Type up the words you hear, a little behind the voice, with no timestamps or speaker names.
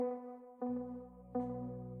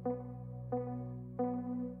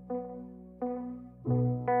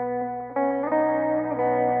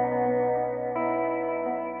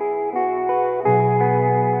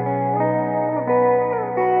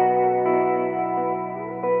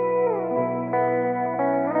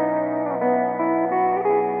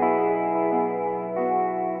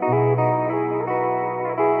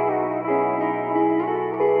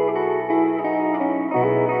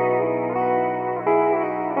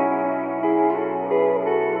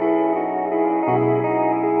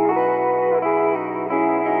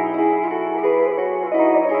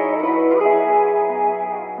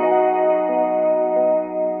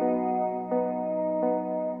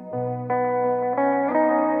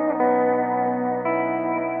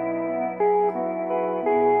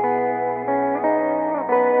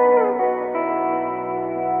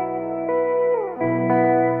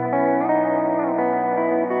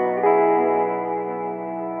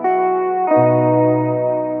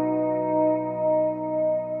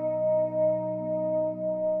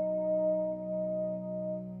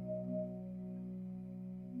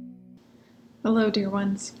dear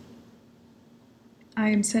ones. I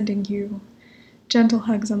am sending you gentle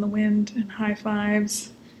hugs on the wind and high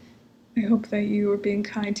fives. I hope that you are being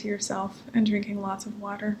kind to yourself and drinking lots of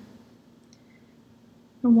water.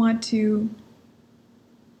 I want to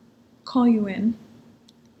call you in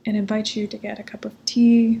and invite you to get a cup of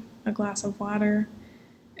tea, a glass of water,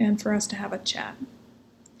 and for us to have a chat.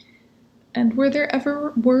 And were there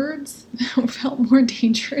ever words that felt more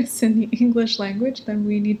dangerous in the English language than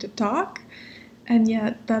we need to talk? And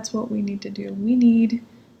yet, that's what we need to do. We need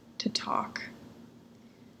to talk.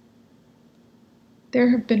 There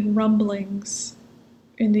have been rumblings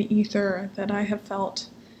in the ether that I have felt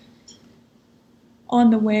on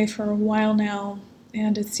the way for a while now,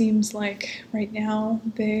 and it seems like right now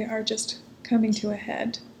they are just coming to a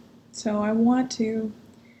head. So I want to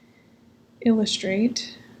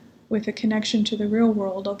illustrate with a connection to the real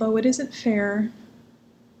world, although it isn't fair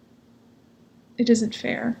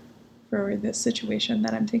for this situation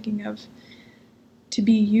that I'm thinking of to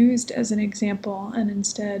be used as an example, and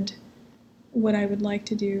instead what I would like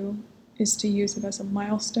to do is to use it as a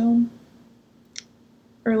milestone.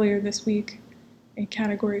 Earlier this week, a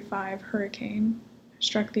Category 5 hurricane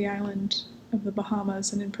struck the island of the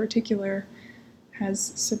Bahamas, and in particular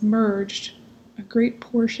has submerged a great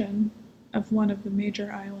portion of one of the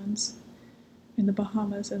major islands in the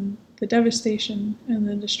Bahamas, and the devastation and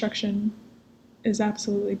the destruction is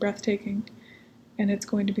absolutely breathtaking, and it's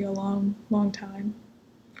going to be a long, long time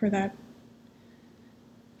for that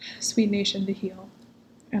sweet nation to heal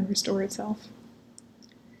and restore itself.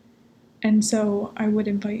 And so I would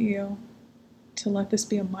invite you to let this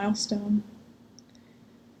be a milestone,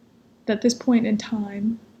 that this point in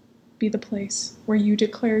time be the place where you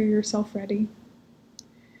declare yourself ready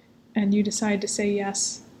and you decide to say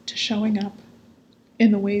yes to showing up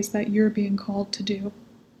in the ways that you're being called to do.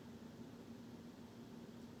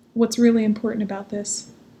 What's really important about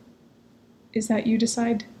this is that you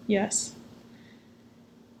decide yes.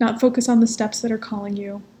 Not focus on the steps that are calling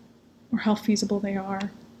you, or how feasible they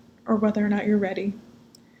are, or whether or not you're ready.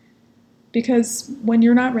 Because when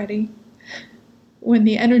you're not ready, when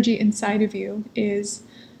the energy inside of you is,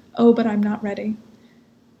 oh, but I'm not ready,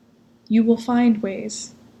 you will find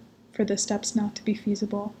ways for the steps not to be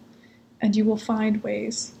feasible, and you will find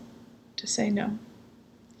ways to say no.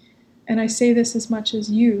 And I say this as much as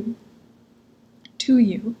you, to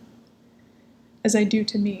you, as I do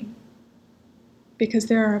to me, because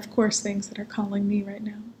there are, of course, things that are calling me right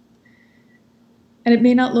now. And it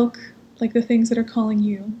may not look like the things that are calling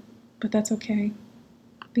you, but that's okay.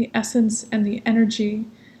 The essence and the energy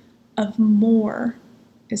of more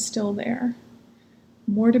is still there.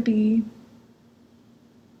 More to be,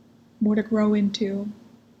 more to grow into,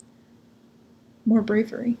 more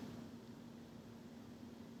bravery.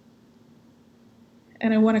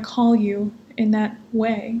 And I want to call you in that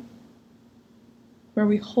way where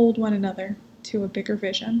we hold one another to a bigger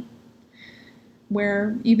vision,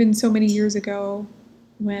 where even so many years ago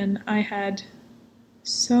when I had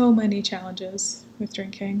so many challenges with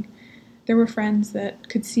drinking, there were friends that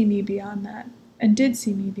could see me beyond that and did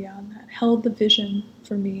see me beyond that, held the vision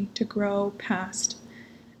for me to grow past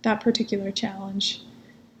that particular challenge,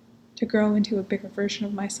 to grow into a bigger version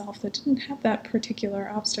of myself that didn't have that particular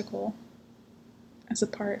obstacle as a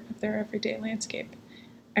part of their everyday landscape.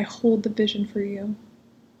 I hold the vision for you,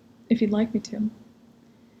 if you'd like me to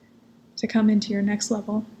come into your next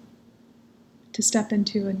level, to step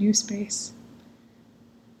into a new space.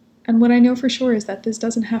 And what I know for sure is that this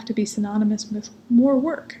doesn't have to be synonymous with more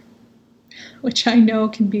work, which I know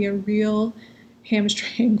can be a real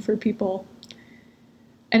hamstring for people.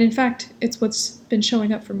 And in fact, it's what's been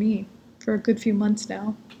showing up for me for a good few months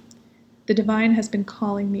now. The divine has been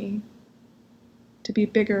calling me to be a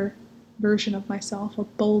bigger version of myself, a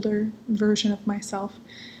bolder version of myself,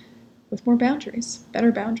 with more boundaries,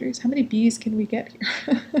 better boundaries. How many B's can we get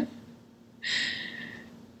here?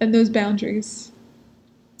 And those boundaries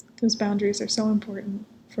are so important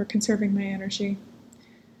for conserving my energy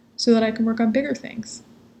so that I can work on bigger things,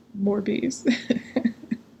 more B's.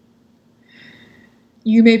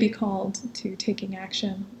 You may be called to taking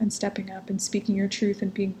action and stepping up and speaking your truth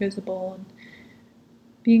and being visible and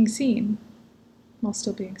being seen while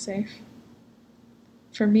still being safe.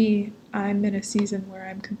 For me, I'm in a season where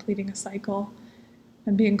I'm completing a cycle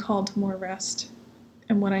and being called to more rest.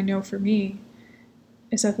 And what I know for me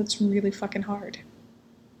is that that's really fucking hard.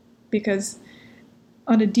 Because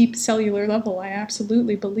on a deep cellular level, I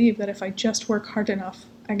absolutely believe that if I just work hard enough,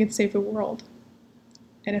 I can save the world.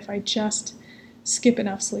 And if I just skip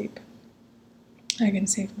enough sleep, I can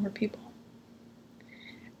save more people.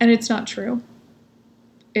 And it's not true.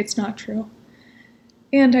 It's not true.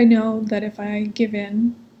 And I know that if I give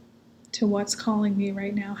in to what's calling me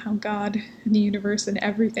right now, how God and the universe and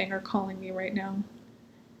everything are calling me right now,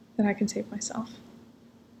 that I can save myself.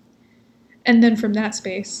 And then from that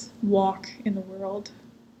space, walk in the world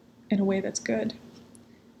in a way that's good,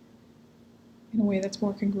 in a way that's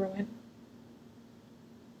more congruent,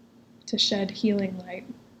 to shed healing light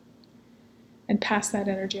and pass that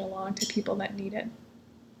energy along to people that need it.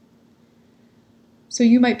 So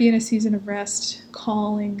you might be in a season of rest,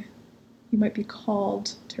 you might be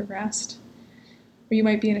called to rest, or you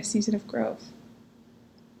might be in a season of growth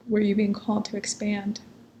where you're being called to expand.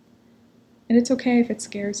 And it's okay if it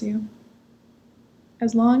scares you,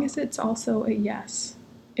 as long as it's also a yes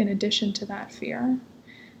in addition to that fear.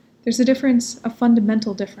 There's a difference, a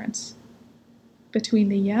fundamental difference between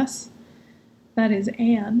the yes, that is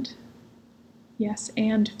yes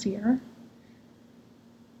and fear,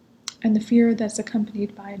 and the fear that's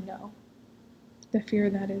accompanied by a no. The fear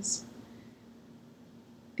that is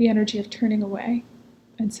the energy of turning away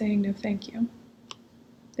and saying no thank you.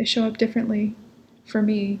 They show up differently for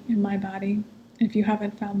me in my body. And if you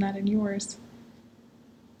haven't found that in yours,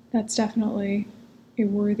 that's definitely a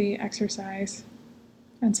worthy exercise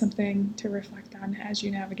and something to reflect on as you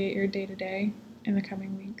navigate your day-to-day in the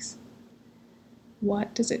coming weeks.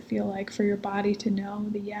 What does it feel like for your body to know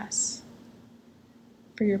the yes?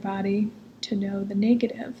 For your body to know the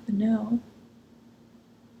negative, the no?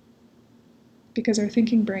 Because our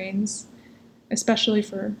thinking brains, especially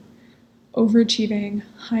for overachieving,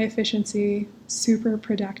 high efficiency, super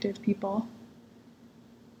productive people,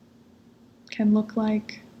 can look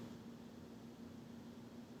like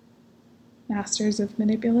masters of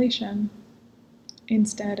manipulation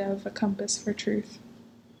instead of a compass for truth.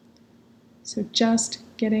 So just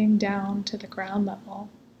getting down to the ground level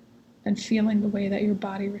and feeling the way that your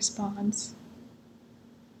body responds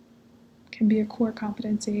can be a core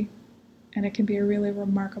competency, and it can be a really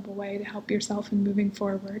remarkable way to help yourself in moving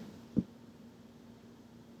forward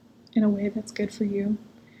in a way that's good for you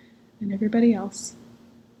and everybody else.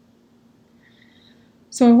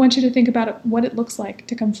 So I want you to think about what it looks like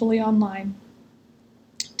to come fully online,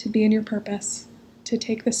 to be in your purpose, to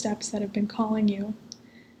take the steps that have been calling you,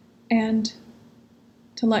 and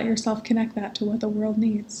to let yourself connect that to what the world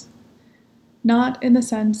needs. Not in the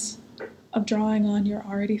sense of drawing on your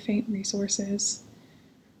already faint resources,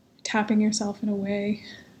 tapping yourself in a way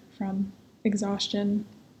from exhaustion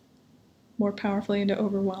more powerfully into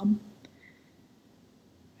overwhelm.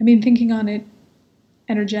 I mean, thinking on it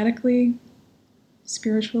energetically,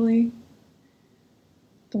 spiritually,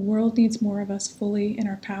 the world needs more of us fully in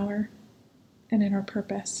our power and in our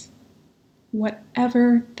purpose.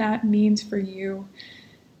 Whatever that means for you,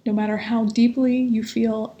 no matter how deeply you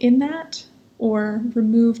feel in that or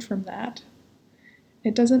removed from that.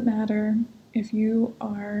 It doesn't matter if you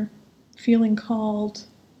are feeling called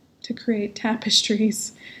to create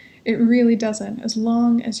tapestries. It really doesn't. As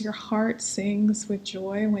long as your heart sings with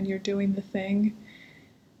joy when you're doing the thing,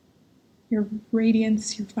 your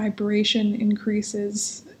radiance, your vibration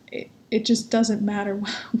increases. It just doesn't matter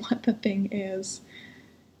what the thing is.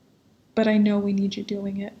 But I know we need you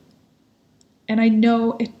doing it. And I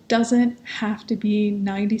know it doesn't have to be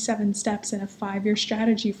 97 steps in a 5-year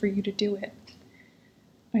strategy for you to do it.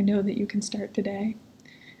 I know that you can start today.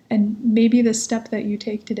 And maybe the step that you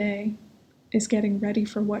take today is getting ready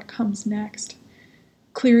for what comes next.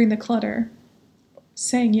 Clearing the clutter,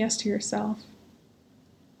 saying yes to yourself,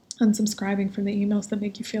 unsubscribing from the emails that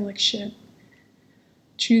make you feel like shit,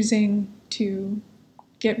 choosing to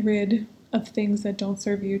get rid of things that don't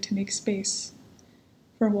serve you to make space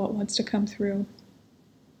for what wants to come through.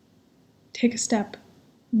 Take a step.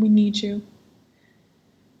 We need you.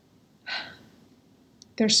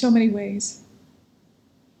 There's so many ways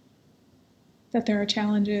that there are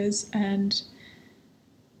challenges and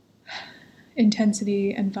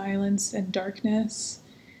intensity and violence and darkness,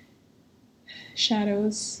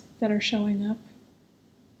 shadows that are showing up.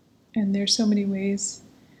 And there's so many ways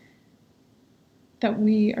that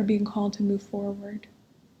we are being called to move forward.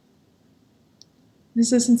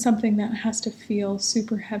 This isn't something that has to feel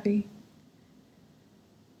super heavy.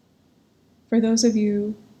 For those of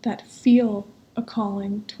you that feel a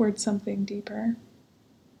calling towards something deeper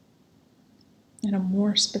in a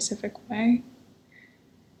more specific way,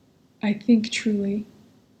 I think truly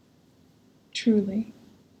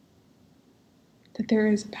that there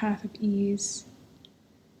is a path of ease,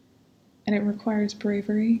 and it requires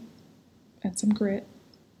bravery and some grit.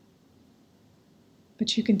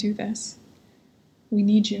 But you can do this. We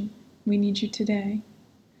need you. We need you today.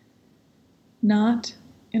 Not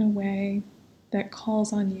in a way that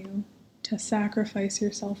calls on you to sacrifice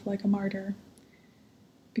yourself like a martyr,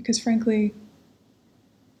 Because frankly,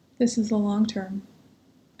 this is the long term,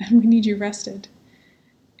 and we need you rested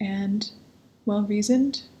and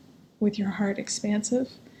well-reasoned, with your heart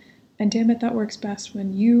expansive. And damn it, that works best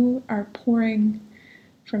when you are pouring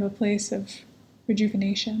from a place of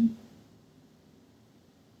rejuvenation,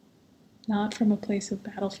 not from a place of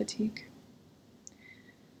battle fatigue.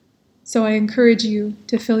 So I encourage you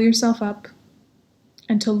to fill yourself up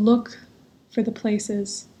and to look for the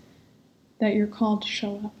places that you're called to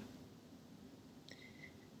show up.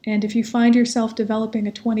 And if you find yourself developing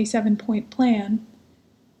a 27-point plan,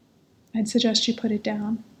 I'd suggest you put it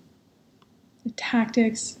down. The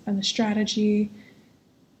tactics and the strategy,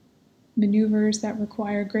 maneuvers that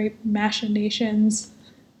require great machinations,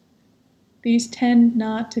 these tend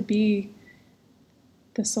not to be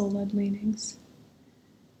the soul-led leanings.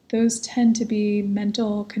 Those tend to be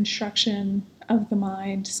mental construction of the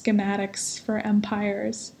mind, schematics for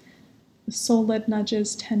empires. The soul-led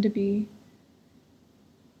nudges tend to be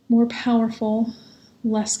more powerful,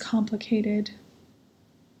 less complicated,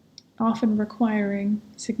 often requiring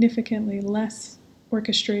significantly less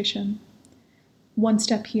orchestration. One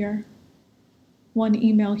step here, one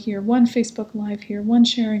email here, one Facebook Live here, one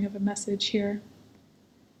sharing of a message here,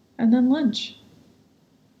 and then lunch,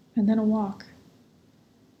 and then a walk,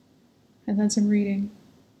 and then some reading.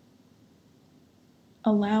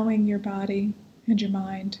 Allowing your body and your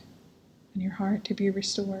mind and your heart to be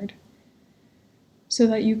restored so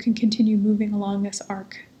that you can continue moving along this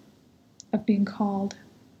arc of being called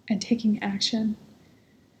and taking action,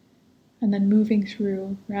 and then moving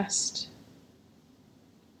through rest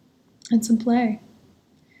and some play,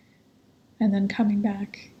 and then coming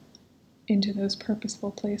back into those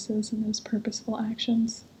purposeful places and those purposeful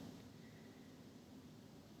actions.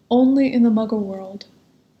 Only in the Muggle world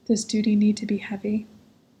does duty need to be heavy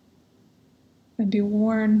and be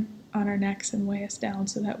worn on our necks and weigh us down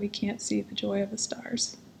so that we can't see the joy of the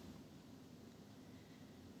stars.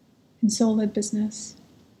 In soul-led business,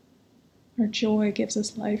 our joy gives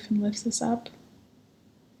us life and lifts us up.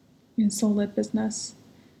 In soul-led business,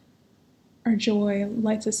 our joy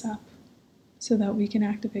lights us up so that we can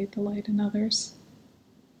activate the light in others,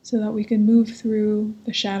 so that we can move through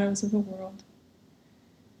the shadows of the world,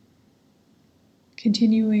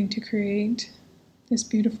 continuing to create this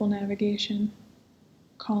beautiful navigation,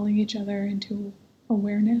 calling each other into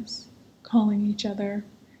awareness, calling each other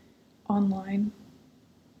online.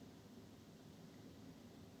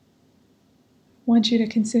 I want you to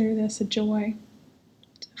consider this a joy,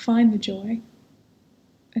 to find the joy,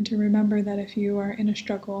 and to remember that if you are in a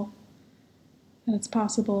struggle, that it's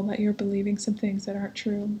possible that you're believing some things that aren't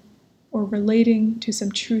true, or relating to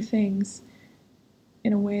some true things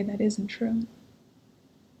in a way that isn't true.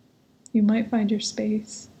 You might find your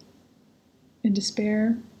space in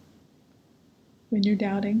despair when you're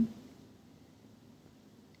doubting.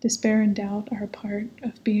 Despair and doubt are a part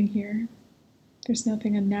of being here. There's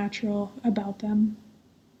nothing unnatural about them.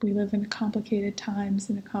 We live in complicated times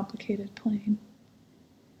in a complicated plane.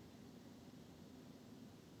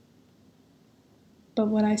 But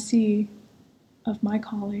what I see of my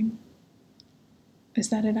calling is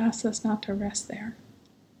that it asks us not to rest there.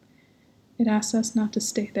 It asks us not to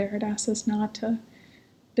stay there. It asks us not to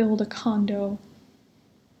build a condo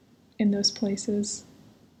in those places,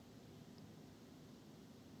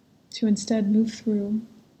 to instead move through,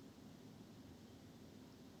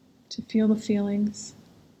 to feel the feelings,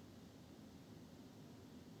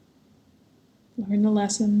 learn the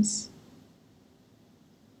lessons,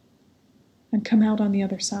 and come out on the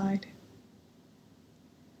other side.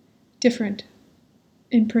 Different,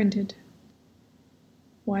 imprinted,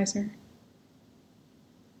 wiser.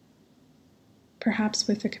 Perhaps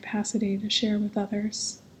with the capacity to share with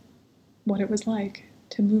others what it was like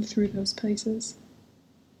to move through those places.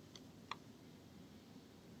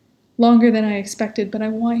 Longer than I expected, but I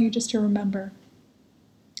want you just to remember,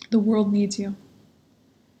 the world needs you.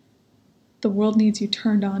 The world needs you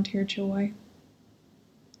turned on to your joy.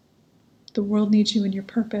 The world needs you in your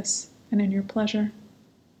purpose and in your pleasure.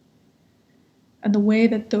 And the way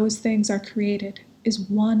that those things are created is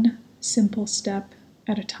one simple step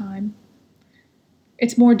at a time.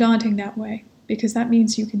 It's more daunting that way because that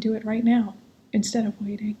means you can do it right now instead of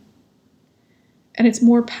waiting. And it's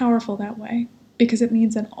more powerful that way because it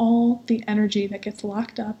means that all the energy that gets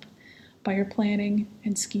locked up by your planning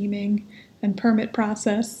and scheming and permit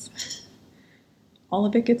process, all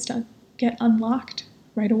of it gets to get unlocked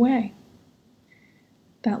right away.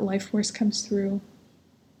 That life force comes through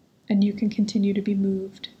and you can continue to be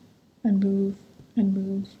moved and move and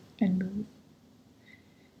move and move.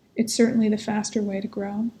 It's certainly the faster way to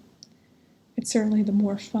grow. It's certainly the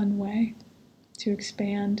more fun way to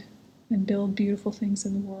expand and build beautiful things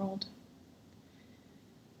in the world.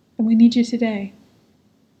 And we need you today.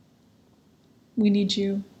 We need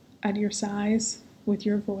you at your size, with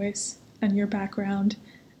your voice and your background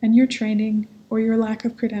and your training or your lack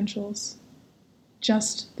of credentials,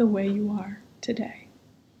 just the way you are today.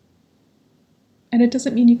 And it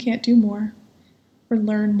doesn't mean you can't do more or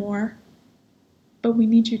learn more, but we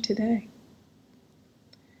need you today.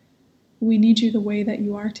 We need you the way that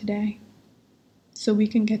you are today, so we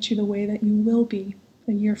can get you the way that you will be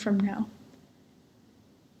a year from now.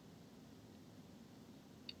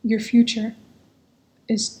 Your future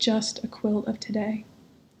is just a quilt of today,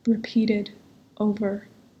 repeated over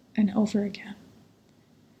and over again.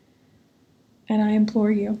 And I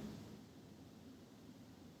implore you,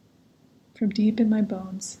 from deep in my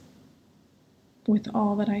bones, with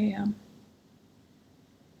all that I am,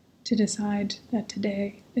 to decide that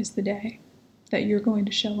today is the day that you're going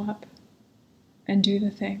to show up and do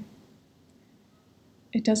the thing.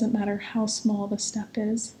 It doesn't matter how small the step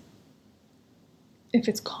is. If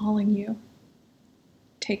it's calling you,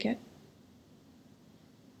 take it.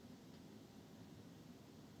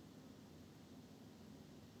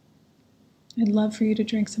 I'd love for you to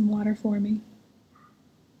drink some water for me.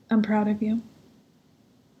 I'm proud of you.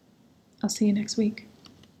 I'll see you next week.